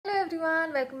Everyone,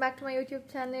 welcome back to my YouTube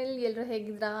channel. ಎಲ್ಲರೂ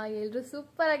ಹೇಗಿದ್ದೀರಾ? ಎಲ್ಲರೂ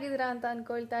ಸೂಪರ್ ಆಗಿದ್ದೀರಾ ಅಂತ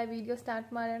ಅಂದ್ಕೊಳ್ತಾ ವಿಡಿಯೋ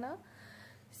ಸ್ಟಾರ್ಟ್ ಮಾಡೋಣ.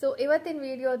 ಸೊ ಇವತ್ತಿನ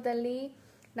ವಿಡಿಯೋದಲ್ಲಿ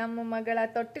ನಮ್ಮ ಮಗಳ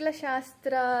ತೊಟ್ಟಿಲ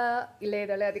ಶಾಸ್ತ್ರ ಇಲ್ಲೇ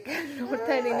ಇದ್ದಾಳೆ, ಅದಕ್ಕೆ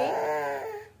ನೋಡ್ತಾ ಇದ್ದೀನಿ.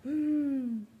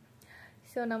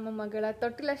 ಸೊ ನಮ್ಮ ಮಗಳ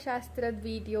ತೊಟ್ಟಿಲ ಶಾಸ್ತ್ರದ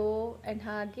ವಿಡಿಯೋ ಆ್ಯಂಡ್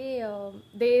ಹಾಗೆ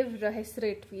ದೇವ್ರ ಹೆಸರು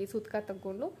ಇಟ್ವಿ ಸೂತ್ಕ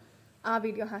ತಗೊಂಡು ಆ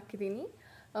ವಿಡಿಯೋ ಹಾಕಿದ್ದೀನಿ.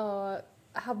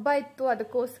 ಹಬ್ಬ ಇತ್ತು,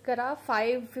 ಅದಕ್ಕೋಸ್ಕರ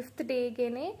 5th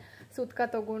ಡೇಗೇನೆ ಸೂತ್ಕ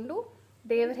ತಗೊಂಡು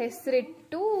ದೇವ್ರ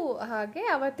ಹೆಸರಿಟ್ಟು ಹಾಗೆ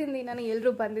ಅವತ್ತಿನ ದಿನ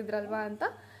ಎಲ್ಲರೂ ಬಂದಿದ್ರಲ್ವಾ ಅಂತ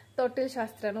ತೊಟ್ಟಿಲ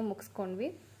ಶಾಸ್ತ್ರನೂ ಮುಗಿಸ್ಕೊಂಡ್ವಿ.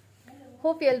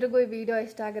 ಹೋಪ್ ಎಲ್ರಿಗೂ ಈ ವಿಡಿಯೋ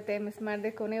ಇಷ್ಟ ಆಗುತ್ತೆ. ಮಿಸ್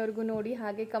ಮಾಡದೆ ಕೊನೆವರೆಗೂ ನೋಡಿ,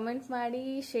 ಹಾಗೆ ಕಮೆಂಟ್ ಮಾಡಿ,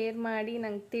 ಶೇರ್ ಮಾಡಿ,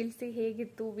 ನಂಗೆ ತಿಳಿಸಿ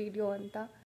ಹೇಗಿತ್ತು ವಿಡಿಯೋ ಅಂತ.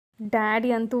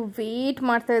 ಡ್ಯಾಡಿ ಅಂತೂ ವೆಯ್ಟ್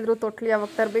ಮಾಡ್ತಾಯಿದ್ರು ತೊಟ್ಲು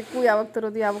ಯಾವಾಗ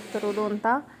ತರೋದು ಅಂತ.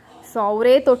 ಸೊ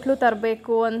ಅವರೇ ತೊಟ್ಲು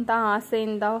ತರಬೇಕು ಅಂತ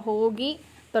ಆಸೆಯಿಂದ ಹೋಗಿ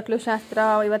ತೊಟ್ಲು ಶಾಸ್ತ್ರ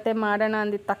ಇವತ್ತೇ ಮಾಡೋಣ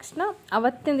ಅಂದಿದ ತಕ್ಷಣ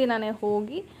ಅವತ್ತಿನ ದಿನನೇ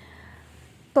ಹೋಗಿ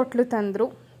ತೊಟ್ಲು ತಂದರು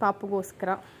ಪಾಪುಗೋಸ್ಕರ.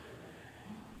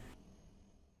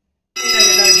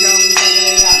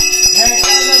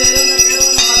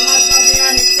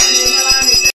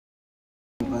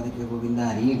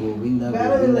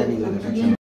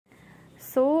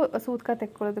 ಸೊ ಸೂತ್ಕ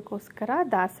ತೆಕ್ಕೊಳ್ಳೋದಕ್ಕೋಸ್ಕರ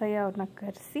ದಾಸಯ್ಯ ಅವ್ರನ್ನ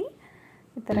ಕರೆಸಿ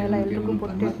ಈ ಥರ ಎಲ್ಲ ಎಲ್ರಿಗೂ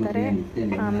ಕೊಟ್ಟಿರ್ತಾರೆ.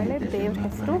 ಆಮೇಲೆ ದೇವ್ರ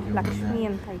ಹೆಸರು ಲಕ್ಷ್ಮಿ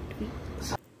ಅಂತ ಇಟ್ವಿ.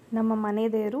 ನಮ್ಮ ಮನೆ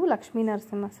ದೇವರು ಲಕ್ಷ್ಮೀ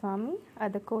ನರಸಿಂಹಸ್ವಾಮಿ,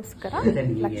 ಅದಕ್ಕೋಸ್ಕರ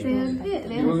ಲಕ್ಷ್ಮಿ ಅಂತ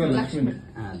ಲಕ್ಷ್ಮಿ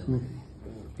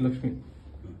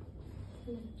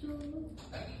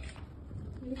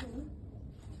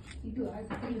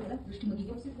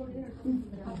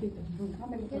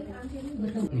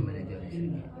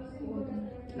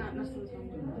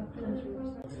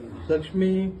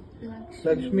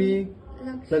ಲಕ್ಷ್ಮಿ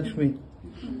ಲಕ್ಷ್ಮಿ.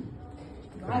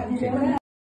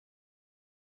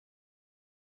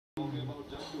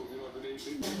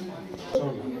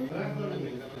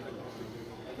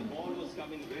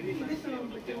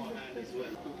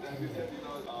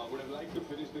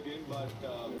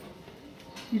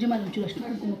 ನಿಜಮಾನ ಒಂಚೂರು ಅಷ್ಟು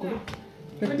ಕುಂಕುಮ ಕೊಡು,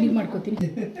 ಕ್ಲೀನ್ ಮಾಡ್ಕೋತೀನಿ.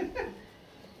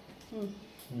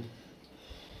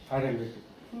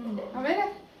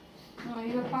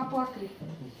 ಪಾಪು ಹಾಕ್ರಿ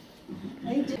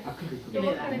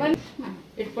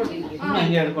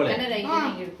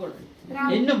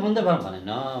ಇನ್ನು ಮುಂದೆ ಬರಪ್ಪ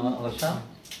ನೀನು ವರ್ಷ.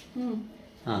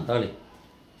 ಹಾಂ ತೊಳಿ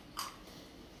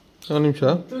ನಿಮಿಷ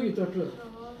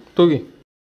ತೂಗಿ.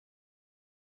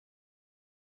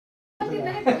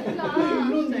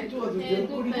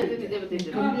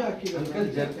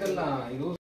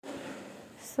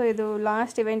 ಸೊ ಇದು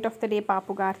last event of the day.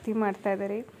 ಪಾಪುಗೆ ಆರತಿ ಮಾಡ್ತಾ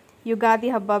ಇದ್ದಾರೆ. ಯುಗಾದಿ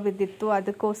ಹಬ್ಬ ಬಿದ್ದಿತ್ತು,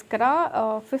 ಅದಕ್ಕೋಸ್ಕರ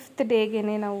 5th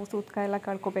ಡೇಗೇನೆ ನಾವು ಸೂತ್ಕ ಎಲ್ಲ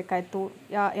ಕಳ್ಕೊಬೇಕಾಯ್ತು.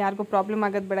 ಯಾರಿಗೂ ಪ್ರಾಬ್ಲಮ್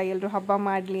ಆಗೋದು ಬೇಡ, ಎಲ್ಲರೂ ಹಬ್ಬ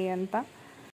ಮಾಡಲಿ ಅಂತ.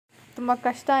 ತುಂಬ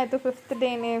ಕಷ್ಟ ಆಯಿತು 5th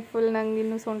ಡೇನೇ. ಫುಲ್ ನಂಗೆ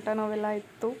ಇನ್ನೂ ಸೊಂಟ ನೋವೆಲ್ಲ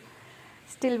ಇತ್ತು.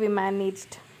 Still we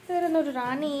managed. ನೋಡು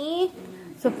ರಾಣಿ.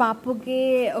 ಸೊ ಪಾಪುಗೆ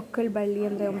ಒಕ್ಕಲ್ ಬಳ್ಳಿ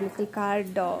ಅಂದರೆ ಒಂಬ್ಲಿಕಲ್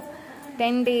ಕಾರ್ಡ್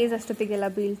 10 days ಅಷ್ಟೊತ್ತಿಗೆಲ್ಲ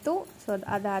ಬೀಳ್ತು. ಸೊ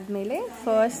ಅದಾದಮೇಲೆ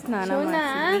ಫಸ್ಟ್ ಸ್ನಾನ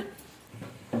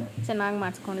ಚೆನ್ನಾಗಿ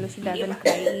ಮಾಡಿಸ್ಕೊಂಡ್ಲು. ಶಿ ಡಸಂಟ್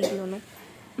ಕ್ರೈ ಈಗಲೂ.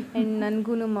 ಆ್ಯಂಡ್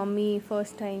ನನಗೂ ಮಮ್ಮಿ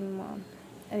ಫಸ್ಟ್ ಟೈಮ್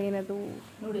ಏನದು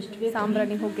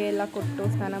ಸಾಂಬ್ರಾಣಿ ಹೊಗೆ ಎಲ್ಲ ಕೊಟ್ಟು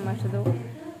ಸ್ನಾನ ಮಾಡಿಸೋದು.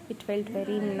 ಇಟ್ ಫೆಲ್ಟ್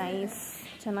ವೆರಿ ನೈಸ್,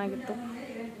 ಚೆನ್ನಾಗಿತ್ತು.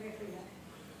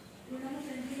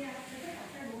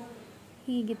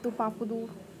 ಹೀಗಿತ್ತು ಪಾಪುದು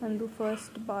ನಂದು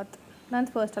ಫಸ್ಟ್ ಬಾತ್.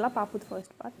 ನಂದು ಫಸ್ಟ್ ಅಲ್ಲ, ಪಾಪುದು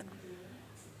ಫಸ್ಟ್ ಬಾತ್.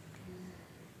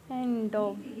 ಆ್ಯಂಡ್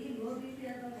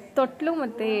ತೊಟ್ಲು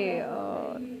ಮತ್ತು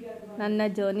ನನ್ನ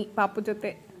ಜರ್ನಿ ಪಾಪು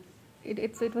ಜೊತೆ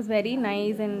it was very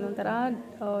nice. And ಒಂಥರ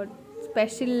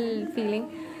ಸ್ಪೆಷಲ್ ಫೀಲಿಂಗ್.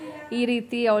 ಈ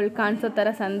ರೀತಿ ಅವಳು ಕಾಣಿಸೋ ಥರ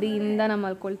ಸಂಧಿಯಿಂದ ನಾನು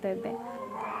ಮಲ್ಕೊಳ್ತಾ ಇದ್ದೆ.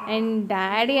 ಆ್ಯಂಡ್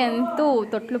ಡ್ಯಾಡಿ ಅಂತೂ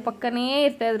ತೊಟ್ಲು ಪಕ್ಕನೇ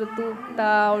ಇರ್ತಾಯಿದ್ರು ತೂಗ್ತಾ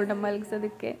ಅವಳನ್ನ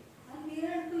ಮಲಗಿಸೋದಕ್ಕೆ.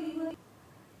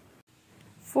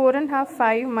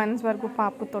 4.5 monthsವರೆಗೂ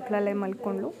ಪಾಪು ತೊಟ್ಲಲ್ಲೇ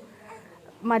ಮಲ್ಕೊಂಡು,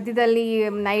 ಮಧ್ಯದಲ್ಲಿ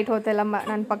ನೈಟ್ ಹೊತ್ತೆಲ್ಲ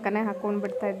ನನ್ನ ಪಕ್ಕನೇ ಹಾಕ್ಕೊಂಡು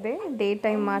ಬಿಡ್ತಾಯಿದ್ದೆ. ಡೇ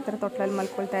ಟೈಮ್ ಮಾತ್ರ ತೊಟ್ಲಲ್ಲಿ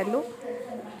ಮಲ್ಕೊಳ್ತಾ ಇದ್ಲು.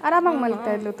 ಆರಾಮಾಗಿ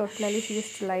ಮಲ್ತಾಯಿದ್ಲು ತೊಟ್ಲಲ್ಲಿ. She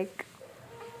used to like.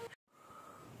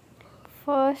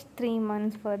 First 3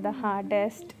 months for the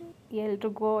hardest.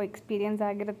 ಎಲ್ರಿಗೂ ಎಕ್ಸ್ಪೀರಿಯನ್ಸ್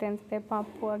ಆಗಿರುತ್ತೆ ಅನಿಸುತ್ತೆ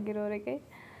ಪಾಪು ಆಗಿರೋರಿಗೆ.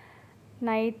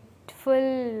 ನೈಟ್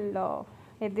ಫುಲ್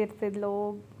ಎದ್ದಿರ್ತಿದ್ಲು,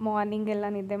 ಮಾರ್ನಿಂಗೆಲ್ಲ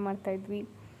ನಿದ್ದೆ ಮಾಡ್ತಾಯಿದ್ವಿ.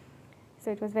 So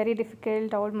it was very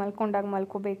difficult. ಅವಳು ಮಲ್ಕೊಂಡಾಗ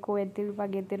ಮಲ್ಕೋಬೇಕು,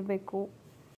 ಎದ್ದಿರುವಾಗ ಎದ್ದಿರಬೇಕು.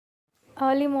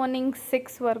 ಅರ್ಲಿ ಮಾರ್ನಿಂಗ್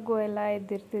 6ವರೆಗೂ ಎಲ್ಲ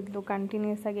ಎದ್ದಿರ್ತಿದ್ಲು.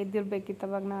 ಕಂಟಿನ್ಯೂಸ್ ಆಗಿ ಎದ್ದಿರಬೇಕಿತ್ತು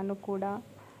ಅವಾಗ ನಾನು ಕೂಡ.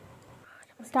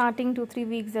 ಸ್ಟಾರ್ಟಿಂಗ್ 2-3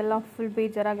 weeks ಎಲ್ಲ ಫುಲ್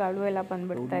ಬೇಜಾರಾಗಿ ಅಳು ಎಲ್ಲ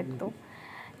ಬಂದುಬಿಡ್ತಾಯಿತ್ತು.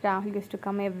 Rahul use to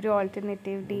come every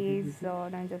alternative days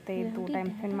ನನ್ನ ಜೊತೆ ಇದ್ದು ಟೈಮ್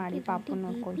ಸ್ಪೆಂಡ್ ಮಾಡಿ ಪಾಪು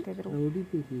ನೋಡ್ಕೊಳ್ತಿದ್ರು.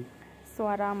 ಸೊ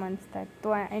ಆರಾಮ್ ಅನಿಸ್ತಾ ಇತ್ತು.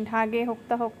 ಆ್ಯಂಡ್ ಹಾಗೆ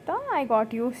ಹೋಗ್ತಾ ಹೋಗ್ತಾ I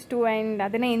got use to. And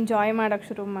ಅದನ್ನೇ ಎಂಜಾಯ್ ಮಾಡೋಕ್ಕೆ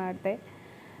ಶುರು ಮಾಡಿದೆ.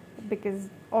 ಬಿಕಾಸ್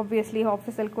ಆಬ್ವಿಯಸ್ಲಿ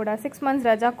ಆಫೀಸಲ್ಲಿ ಕೂಡ 6 months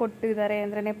ರಜಾ ಕೊಟ್ಟಿದ್ದಾರೆ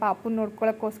ಅಂದ್ರೆ ಪಾಪು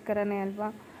ನೋಡ್ಕೊಳ್ಳೋಕ್ಕೋಸ್ಕರನೇ ಅಲ್ವಾ.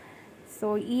 ಸೊ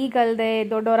ಈಗಲ್ಲದೆ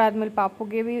ದೊಡ್ಡವರಾದ್ಮೇಲೆ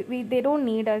ಪಾಪುಗೆ ದೇ ಡೋಂಟ್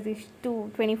ನೀಡ್ ಅಸ್ ಇಷ್ಟು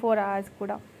 24 hours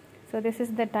ಕೂಡ. So this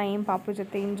is the time ಪಾಪು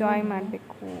ಜೊತೆ ಎಂಜಾಯ್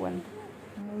ಮಾಡಬೇಕು ಅಂತ.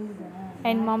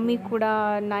 ಆ್ಯಂಡ್ ಮಮ್ಮಿ ಕೂಡ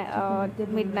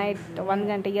ಮಿಡ್ ನೈಟ್ 1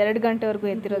 ಗಂಟೆ 2 ಗಂಟೆವರೆಗೂ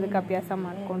ಎದ್ದಿರೋದಕ್ಕೆ ಅಭ್ಯಾಸ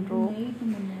ಮಾಡಿಕೊಂಡ್ರು.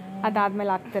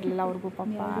 ಅದಾದಮೇಲೆ ಆಗ್ತಿರ್ಲಿಲ್ಲ ಅವ್ರಿಗೂ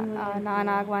ಪಾಪ. ನಾನು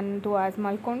ಆಗ 1-2 hours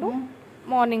ಮಲ್ಕೊಂಡು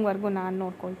ಮಾರ್ನಿಂಗ್ವರೆಗೂ ನಾನು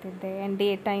ನೋಡ್ಕೊಳ್ತಿದ್ದೆ. And day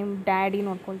time daddy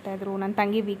ನೋಡ್ಕೊಳ್ತಾಯಿದ್ರು. ನನ್ನ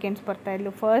ತಂಗಿ ವೀಕೆಂಡ್ಸ್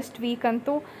ಬರ್ತಾಯಿದ್ಲು. ಫಸ್ಟ್ ವೀಕ್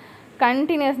ಅಂತೂ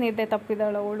ಕಂಟಿನ್ಯೂಸ್ ನಿದ್ದೆ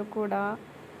ತಪ್ಪಿದ್ದಾಳು ಅವಳು ಕೂಡ.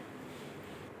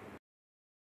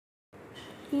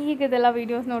 ಈಗ ಇದೆಲ್ಲ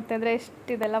ವೀಡಿಯೋಸ್ ನೋಡ್ತಾಯಿದ್ರೆ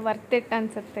ಎಷ್ಟಿದೆಲ್ಲ ವರ್ತ್ ಇಟ್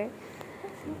ಅನಿಸುತ್ತೆ.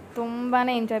 ತುಂಬಾ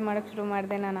ಎಂಜಾಯ್ ಮಾಡೋಕ್ಕೆ ಶುರು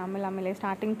ಮಾಡಿದೆ ನಾನು. ಆಮೇಲೆ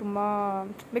ಸ್ಟಾರ್ಟಿಂಗ್ ತುಂಬ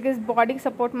ಬಿಕಾಸ್ ಬಾಡಿಗೆ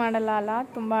ಸಪೋರ್ಟ್ ಮಾಡಲ್ಲ ಅಲ್ಲ,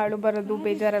 ತುಂಬ ಅಳು ಬರೋದು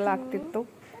ಬೇಜಾರೆಲ್ಲ ಆಗ್ತಿತ್ತು.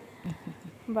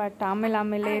 ಬಟ್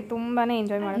ಆಮೇಲೆ ತುಂಬಾ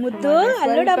ಎಂಜಾಯ್ ಮಾಡೋದು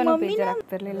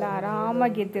ಬೇಜಾರಾಗ್ತಿರ್ಲಿಲ್ಲ.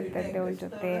 ಆರಾಮಾಗಿ ಎದ್ದಿರ್ತಿದ್ದೆ ಅವಳ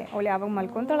ಜೊತೆ. ಅವಳು ಯಾವಾಗ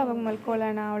ಮಲ್ಕೊತಾಳೆ ಅವಾಗ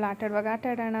ಮಲ್ಕೊಳ್ಳೋಣ, ಅವಳು ಆಟಾಡುವಾಗ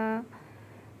ಆಟಾಡೋಣ,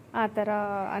 ಆ ಥರ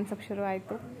ಅನ್ಸೋಕ್ಕೆ ಶುರು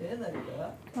ಆಯಿತು.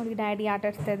 ಅವ್ರಿಗೆ ಡ್ಯಾಡಿ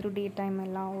ಆಟಾಡಿಸ್ತಾಯಿದ್ರು ಡೇ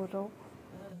ಟೈಮೆಲ್ಲ ಅವರು.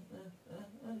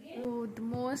 The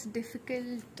most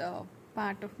difficult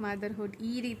part of motherhood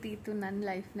ಈ ರೀತಿ ಇತ್ತು ನನ್ನ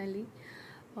ಲೈಫ್ನಲ್ಲಿ.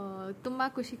 ತುಂಬ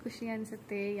ಖುಷಿ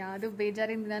ಅನಿಸುತ್ತೆ. ಯಾವುದೂ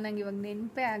ಬೇಜಾರಿಂದ ನಂಗೆ ಇವಾಗ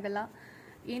ನೆನಪೇ ಆಗಲ್ಲ.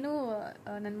 ಏನೂ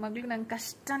ನನ್ನ ಮಗಳು ನಂಗೆ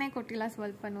ಕಷ್ಟನೇ ಕೊಟ್ಟಿಲ್ಲ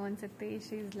ಸ್ವಲ್ಪನೂ ಅನಿಸುತ್ತೆ.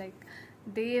 ಶಿ ಈಸ್ ಲೈಕ್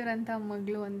ದೇವ್ರಂಥ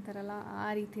ಮಗಳು ಅಂತಾರಲ್ಲ, ಆ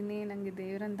ರೀತಿಯೇ ನನಗೆ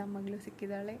ದೇವ್ರಂಥ ಮಗಳು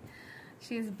ಸಿಕ್ಕಿದ್ದಾಳೆ.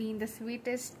 She is been the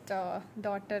sweetest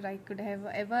daughter I could have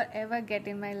ever get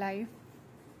in my life.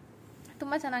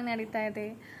 ತುಂಬ ಚೆನ್ನಾಗಿ ನಡೀತಾ ಇದೆ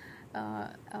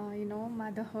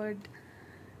motherhood.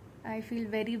 I feel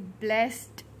very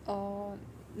blessed.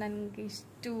 ನನಗೆ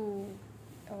ಇಷ್ಟು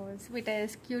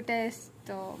ಸ್ವೀಟೆಸ್ಟ್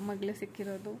ಕ್ಯೂಟೆಸ್ಟ್ ಮಗಳು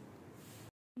ಸಿಕ್ಕಿರೋದು.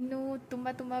 ಇನ್ನೂ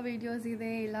ತುಂಬ ವೀಡಿಯೋಸ್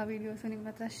ಇದೆ. ಎಲ್ಲ ವೀಡಿಯೋಸು ನಿಮ್ಮ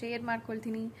ಹತ್ರ ಶೇರ್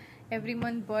ಮಾಡ್ಕೊಳ್ತೀನಿ. ಎವ್ರಿ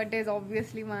ಮಂತ್ ಬರ್ಡೇಸ್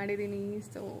ಆಬ್ವಿಯಸ್ಲಿ ಮಾಡಿದ್ದೀನಿ.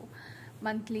 ಸೊ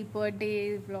ಮಂತ್ಲಿ ಬರ್ಡೇ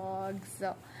ವ್ಲಾಗ್ಸ್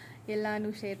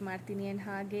ಎಲ್ಲನೂ ಶೇರ್ ಮಾಡ್ತೀನಿ. ಆ್ಯಂಡ್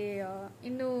ಹಾಗೆ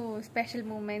ಇನ್ನೂ ಸ್ಪೆಷಲ್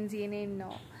ಮೂಮೆಂಟ್ಸ್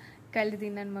ಏನೇನು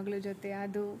ಕಳೆದಿದ್ದೀನಿ ನನ್ನ ಮಗಳ ಜೊತೆ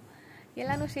ಅದು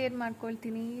ಎಲ್ಲನೂ ಶೇರ್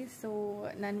ಮಾಡ್ಕೊಳ್ತೀನಿ. ಸೊ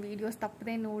ನನ್ನ ವೀಡಿಯೋಸ್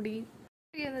ತಪ್ಪದೆ ನೋಡಿ.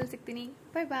 ವಿಡಿಯೋದಲ್ಲಿ ಸಿಗ್ತೀನಿ.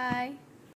 ಬಾಯ್.